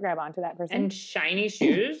 I don't want to grab onto that person. And shiny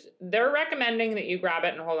shoes, they're recommending that you grab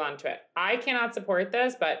it and hold on to it. I cannot support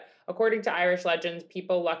this, but according to Irish legends,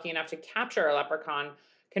 people lucky enough to capture a leprechaun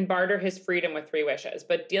can barter his freedom with 3 wishes.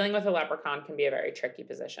 But dealing with a leprechaun can be a very tricky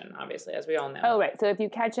position, obviously, as we all know. Oh, right. So if you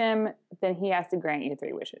catch him, then he has to grant you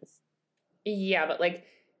 3 wishes. Yeah, but like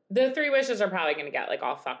the 3 wishes are probably going to get like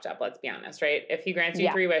all fucked up, let's be honest, right? If he grants you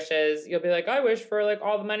 3 wishes, you'll be like, I wish for like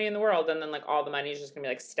all the money in the world. And then like all the money is just going to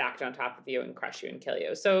be like stacked on top of you and crush you and kill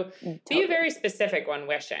you. So be very specific when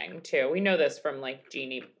wishing too. We know this from like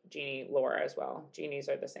genie lore as well. Genies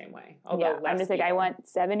are the same way. Although I'm just like, I want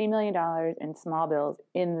 $70 million in small bills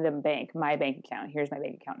in the bank, my bank account. Here's my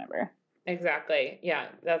bank account number. Exactly. Yeah,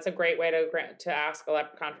 that's a great way to ask a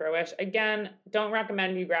leprechaun for a wish. Again, don't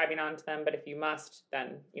recommend you grabbing onto them, but if you must,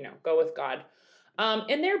 then, go with God.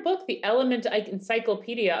 In their book, The Element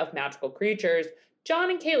Encyclopedia of Magical Creatures,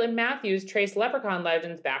 John and Caitlin Matthews trace leprechaun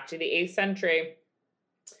legends back to the 8th century.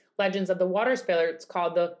 Legends of the water spirits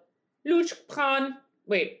called the Luchpran,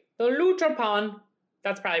 the lutropon,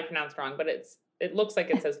 that's probably pronounced wrong, but it looks like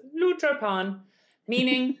it says lutropon,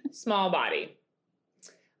 meaning small body.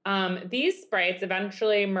 These sprites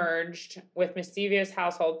eventually merged with mischievous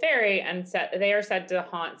household fairy, and they are said to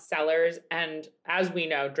haunt cellars and, as we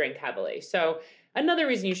know, drink heavily. So another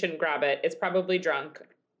reason you shouldn't grab it, it's probably drunk.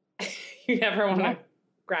 You never want to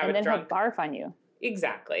grab it drunk. And then he'll barf on you.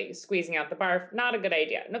 Exactly. Squeezing out the barf, not a good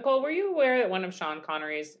idea. Nicole, were you aware that one of Sean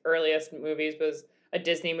Connery's earliest movies was a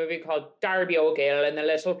Disney movie called Darby O'Gill and the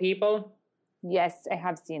Little People? Yes, I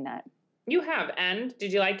have seen that. You have, and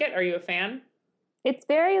did you like it? Are you a fan? It's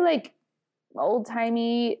very like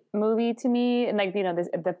old-timey movie to me, and like, you know,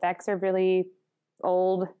 the effects are really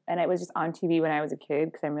old, and it was just on TV when I was a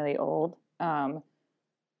kid because I'm really old.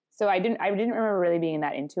 So I didn't remember really being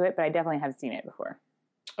that into it, but I definitely have seen it before.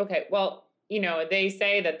 Okay, well, you know, they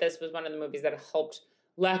say that this was one of the movies that helped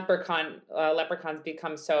leprechauns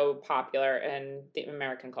become so popular in the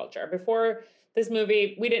American culture. Before this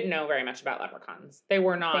movie, we didn't know very much about leprechauns. They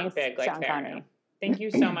were not big like they are now. Thank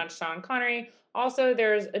you so much, Sean Connery. Also,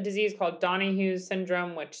 there's a disease called Donahue's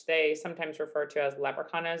syndrome, which they sometimes refer to as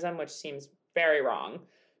leprechaunism, which seems very wrong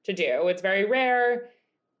to do. It's very rare.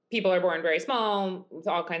 People are born very small with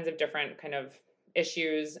all kinds of different kind of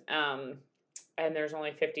issues. And there's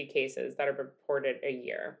only 50 cases that are reported a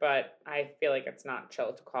year. But I feel like it's not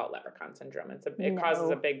chill to call it leprechaun syndrome. It causes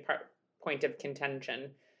a big point of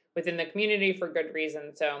contention within the community for good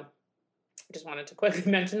reason. So just wanted to quickly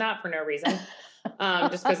mention that for no reason.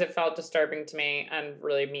 Just because it felt disturbing to me and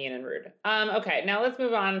really mean and rude. Okay, now let's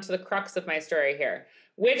move on to the crux of my story here,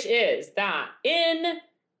 which is that in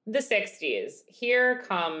the 60s, here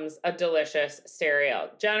comes a delicious cereal.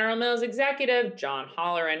 General Mills executive John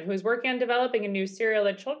Holleran, who is working on developing a new cereal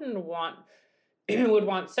that children would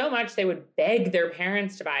want so much they would beg their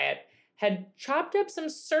parents to buy it, had chopped up some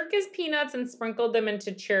circus peanuts and sprinkled them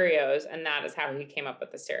into Cheerios, and that is how he came up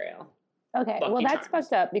with the cereal. Okay, well, that's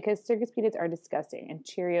fucked up because circus peanuts are disgusting and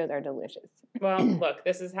Cheerios are delicious. Well, look,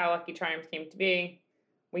 this is how Lucky Charms came to be.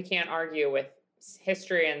 We can't argue with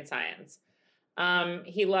history and science.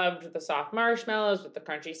 He loved the soft marshmallows with the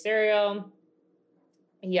crunchy cereal,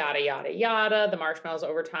 yada, yada, yada. The marshmallows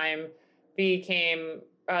over time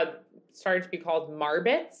started to be called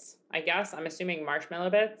Marbits, I guess. I'm assuming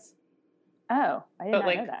marshmallow bits. Oh, I did not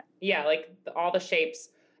know that. Yeah, like all the shapes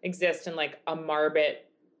exist in like a Marbit.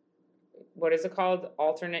 What is it called?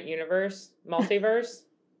 Alternate universe? Multiverse?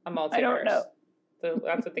 A multiverse. I don't know. So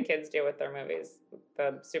that's what the kids do with their movies,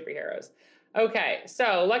 the superheroes. Okay,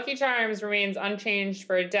 so Lucky Charms remains unchanged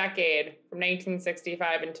for a decade, from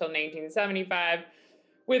 1965 until 1975,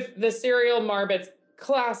 with the cereal Marbits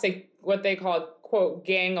classic, what they called, quote,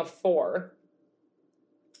 Gang of Four,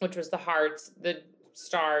 which was the hearts, the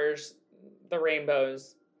stars, the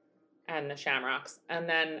rainbows, and the shamrocks. And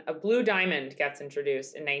then a blue diamond gets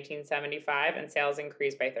introduced in 1975, and sales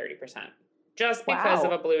increased by 30%. Just because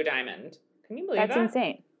of a blue diamond. Can you believe that? That's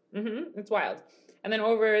insane. Mm-hmm. It's wild. And then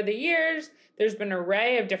over the years, there's been an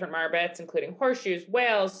array of different Marbits, including horseshoes,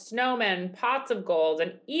 whales, snowmen, pots of gold,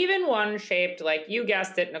 and even one shaped, like you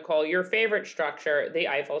guessed it, Nicole, your favorite structure, the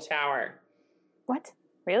Eiffel Tower. What?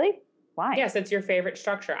 Really? Why? Yes, it's your favorite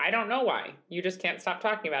structure. I don't know why. You just can't stop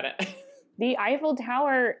talking about it. The Eiffel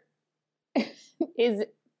Tower is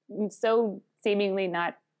so seemingly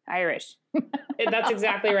not Irish. That's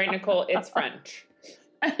exactly right, Nicole. It's French.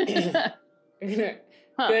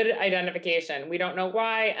 Good identification. We don't know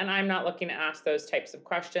why, and I'm not looking to ask those types of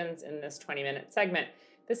questions in this 20-minute segment.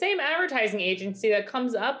 The same advertising agency that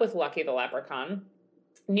comes up with Lucky the Leprechaun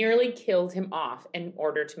nearly killed him off in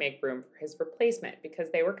order to make room for his replacement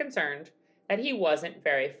because they were concerned that he wasn't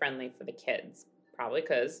very friendly for the kids. Probably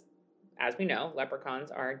because, as we know,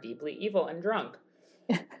 leprechauns are deeply evil and drunk.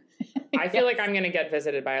 I feel like I'm going to get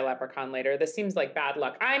visited by a leprechaun later. This seems like bad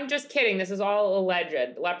luck. I'm just kidding. This is all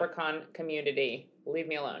alleged. Leprechaun community. Leave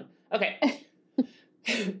me alone. Okay.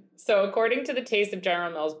 So according to the Taste of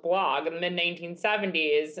General Mills blog, in the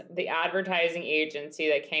mid-1970s, the advertising agency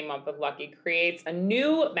that came up with Lucky creates a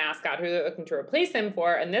new mascot who they're looking to replace him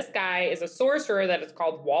for, and this guy is a sorcerer that is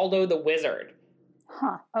called Waldo the Wizard.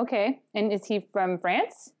 Huh. Okay. And is he from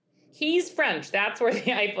France? He's French. That's where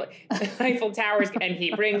the Eiffel Towers, and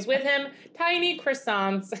he brings with him tiny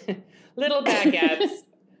croissants, little baguettes,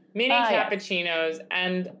 mini cappuccinos,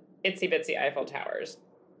 and itsy bitsy Eiffel Towers.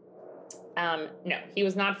 No, he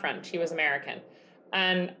was not French. He was American.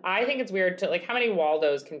 And I think it's weird to, like, how many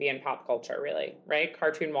Waldos can be in pop culture, really, right?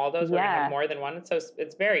 Cartoon Waldos, where you have more than one. So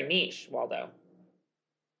it's very niche, Waldo.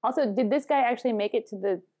 Also, did this guy actually make it to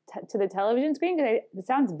the television screen? Because it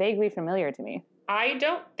sounds vaguely familiar to me. I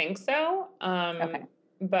don't think so. Okay.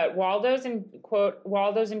 But Waldo's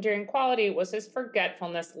endearing quality was his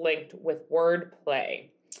forgetfulness linked with wordplay.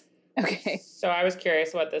 Okay. So I was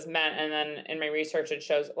curious what this meant, and then in my research it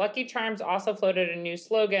shows Lucky Charms also floated a new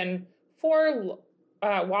slogan for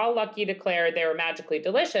while Lucky declared they were magically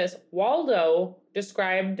delicious, Waldo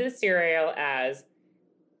described the cereal as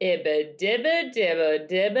ibba dibba dibba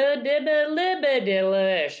dibba dibba libba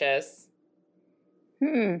delicious.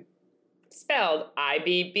 Spelled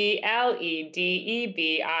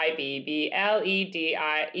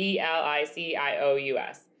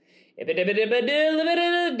IBBLEDEBIBBLEDIELICIOUS. Ibba dibba dibba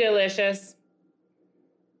dibba delicious.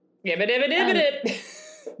 Ibba dibba dibba dib.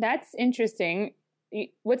 That's interesting.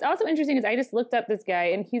 What's also interesting is I just looked up this guy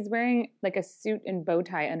and he's wearing like a suit and bow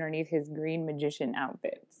tie underneath his green magician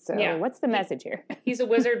outfit. So what's the message here? He's a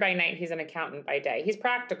wizard by night. He's an accountant by day. He's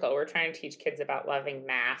practical. We're trying to teach kids about loving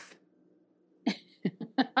math.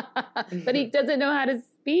 But he doesn't know how to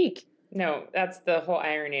speak. No, that's the whole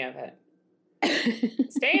irony of it.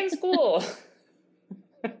 Stay in school.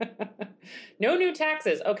 No new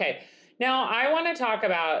taxes. Okay. Now I want to talk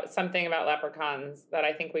about something about leprechauns that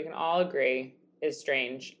I think we can all agree is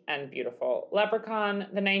strange and beautiful. Leprechaun,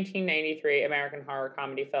 the 1993 American horror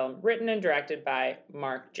comedy film, written and directed by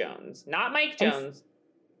Mark Jones. Not Mike Jones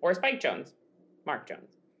or Spike Jones. Mark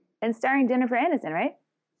Jones. And starring Jennifer Aniston, right?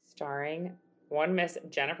 Starring one Miss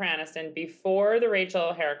Jennifer Aniston before the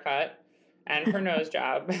Rachel haircut and her nose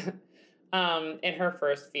job in her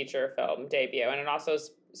first feature film debut. And it also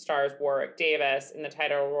stars Warwick Davis in the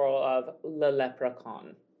title role of Le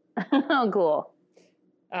Leprechaun. Oh, cool.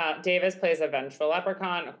 Davis plays a vengeful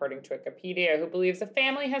leprechaun, according to Wikipedia, who believes a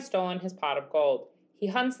family has stolen his pot of gold.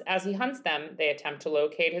 As he hunts them, they attempt to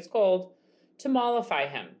locate his gold to mollify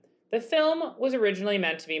him. The film was originally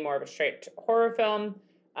meant to be more of a straight horror film,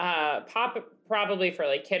 probably for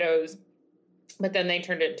like kiddos, but then they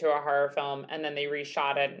turned it into a horror film, and then they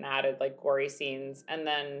reshot it and added like gory scenes, and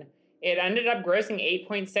then it ended up grossing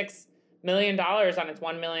 $8.6 million on its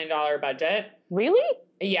 $1 million budget. Really?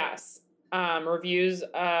 Yes. Reviews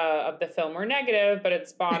of the film were negative, but it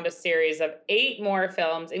spawned a series of 8 more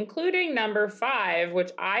films, including number 5,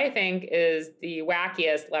 which I think is the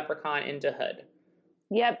wackiest Leprechaun into Hood.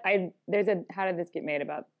 Yep. There's a How Did This Get Made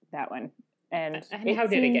about that one. And how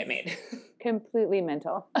did it get made? Completely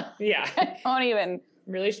mental. Yeah. I don't even.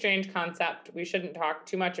 Really strange concept. We shouldn't talk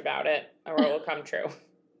too much about it or it will come true.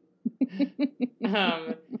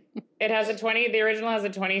 It has the original has a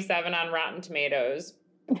 27 on Rotten Tomatoes.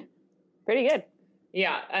 Pretty good.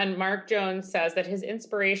 Yeah, and Mark Jones says that his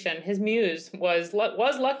inspiration, his muse, was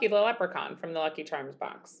Lucky the Leprechaun from the Lucky Charms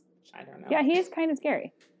box. Which I don't know. Yeah, he is kind of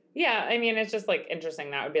scary. Yeah, I mean, it's just like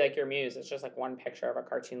interesting. That would be like your muse. It's just like one picture of a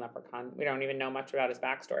cartoon leprechaun. We don't even know much about his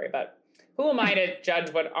backstory, but who am I to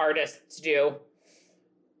judge what artists do?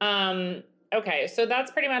 Okay, so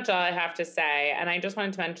that's pretty much all I have to say. And I just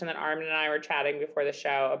wanted to mention that Armin and I were chatting before the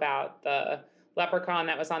show about the leprechaun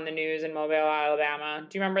that was on the news in Mobile, Alabama.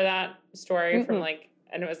 Do you remember that story from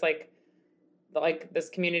and it was like this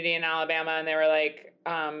community in Alabama, and they were like,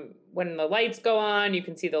 when the lights go on, you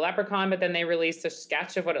can see the leprechaun, but then they released a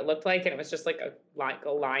sketch of what it looked like, and it was just like a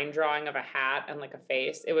line drawing of a hat and like a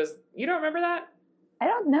face. It was, you don't remember that? I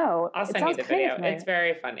don't know. I'll send you the video. It's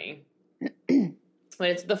very funny.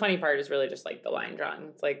 But the funny part is really just like the line drawing.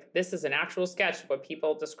 It's like, this is an actual sketch of what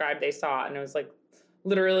people described they saw, and it was like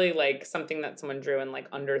literally like something that someone drew in like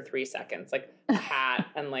under 3 seconds, like a hat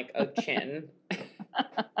and like a chin.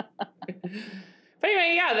 But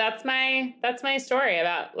anyway, yeah, that's my story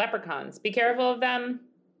about leprechauns. Be careful of them,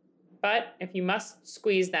 but if you must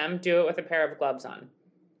squeeze them, do it with a pair of gloves on.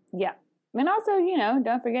 Yeah. And also,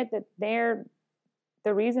 don't forget that they're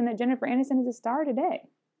the reason that Jennifer Aniston is a star today.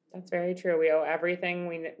 That's very true. We owe everything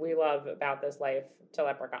we love about this life to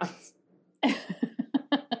leprechauns.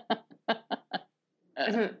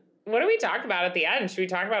 What do we talk about at the end? Should we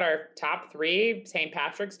talk about our top 3 St.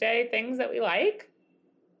 Patrick's Day things that we like?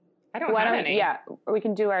 I don't have any. Yeah, we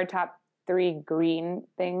can do our top 3 green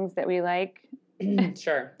things that we like.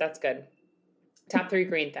 Sure, that's good. Top 3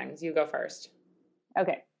 green things. You go first.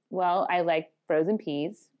 Okay. Well, I like frozen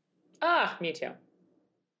peas. Ah, me too.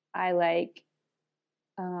 I like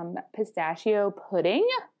pistachio pudding.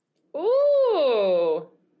 Ooh.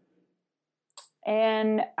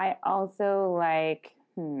 And I also like,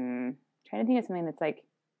 trying to think of something that's like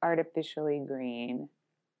artificially green.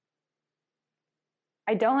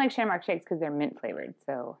 I don't like Shamrock Shakes because they're mint flavored,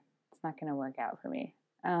 so it's not going to work out for me.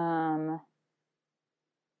 I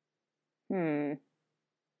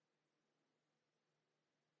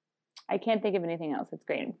can't think of anything else that's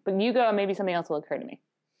green. But you go, and maybe something else will occur to me.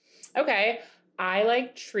 Okay. I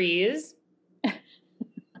like trees.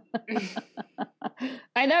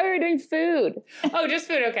 I thought we were doing food. Oh, just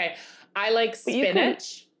food. Okay. I like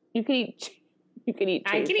spinach. You can eat trees.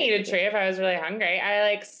 I can eat a tree if I was really hungry. I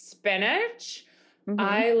like spinach. Mm-hmm.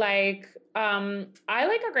 I like a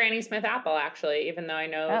Granny Smith apple, actually, even though I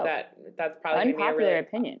know that's probably unpopular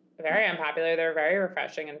opinion. Very unpopular. They're very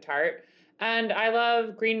refreshing and tart. And I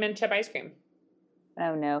love green mint chip ice cream.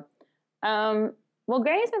 Oh, no. Well,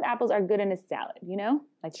 Granny Smith apples are good in a salad, you know?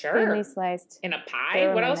 Like thinly sliced. In a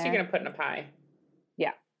pie? What else are you going to put in a pie?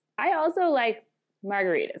 Yeah. I also like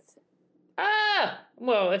margaritas.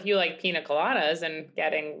 Well, if you like pina coladas and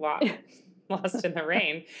getting lost in the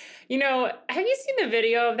rain. You know, have you seen the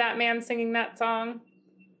video of that man singing that song?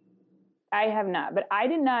 I have not, but I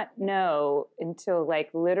did not know until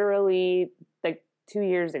literally 2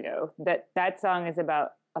 years ago that song is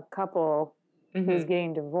about a couple who's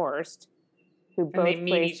getting divorced, who both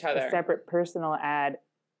placed a separate personal ad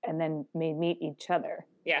and then may meet each other.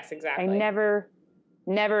 Yes, exactly. I never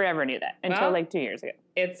ever knew that until 2 years ago.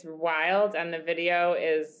 It's wild, and the video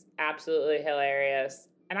is absolutely hilarious.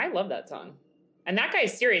 And I love that song. And that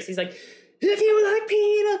guy's serious. He's like, if you like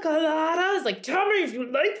pina coladas, like, tell me if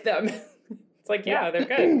you like them. It's like, yeah, they're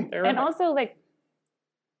good. And also,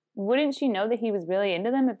 wouldn't she know that he was really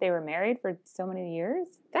into them if they were married for so many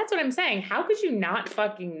years? That's what I'm saying. How could you not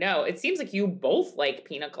fucking know? It seems like you both like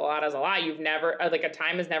pina coladas a lot. You've never, a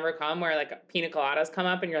time has never come where pina coladas come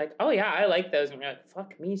up and you're like, oh yeah, I like those. And you're like,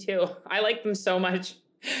 fuck, me too. I like them so much.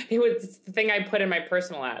 It was the thing I put in my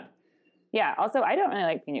personal ad. Yeah. Also, I don't really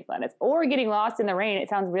like pina coladas or getting lost in the rain. It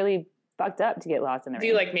sounds really fucked up to get lost in the rain. Do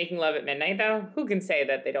you like making love at midnight though? Who can say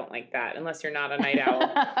that they don't like that unless you're not a night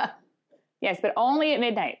owl? Yes, but only at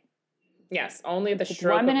midnight. Yes, only the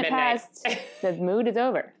stroke 1 minute of midnight. Past, the mood is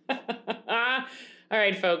over. All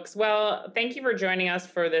right, folks. Well, thank you for joining us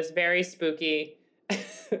for this very spooky,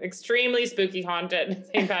 extremely spooky, haunted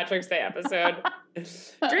St. Patrick's Day episode.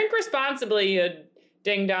 Drink responsibly, you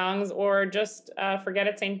ding-dongs, or just forget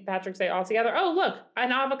it's St. Patrick's Day altogether. Oh, look,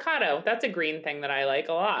 an avocado. That's a green thing that I like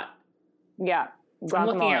a lot. Yeah, guacamole. I'm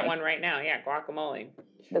looking at one right now. Yeah, guacamole.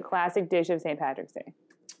 The classic dish of St. Patrick's Day.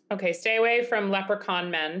 Okay, stay away from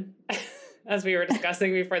leprechaun men, as we were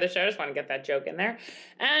discussing before the show. I just want to get that joke in there.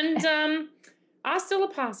 And hasta la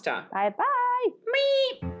pasta. Bye-bye.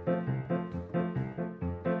 Me.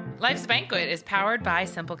 Life's Banquet is powered by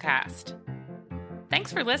Simplecast.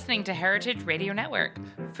 Thanks for listening to Heritage Radio Network,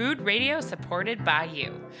 food radio supported by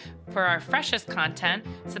you. For our freshest content,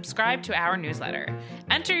 subscribe to our newsletter.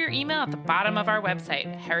 Enter your email at the bottom of our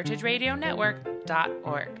website,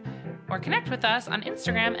 heritageradionetwork.org. Or connect with us on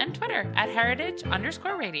Instagram and Twitter at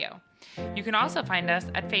heritage_radio. You can also find us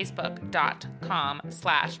at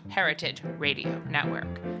facebook.com/Heritage Radio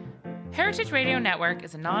Network. Heritage Radio Network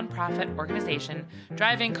is a nonprofit organization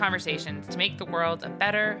driving conversations to make the world a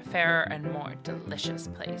better, fairer, and more delicious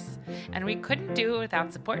place. And we couldn't do it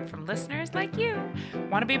without support from listeners like you.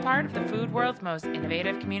 Want to be part of the food world's most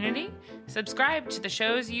innovative community? Subscribe to the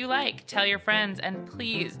shows you like, tell your friends, and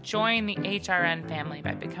please join the HRN family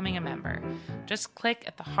by becoming a member. Just click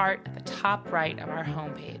at the heart at the top right of our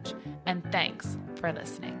homepage. And thanks for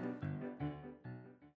listening.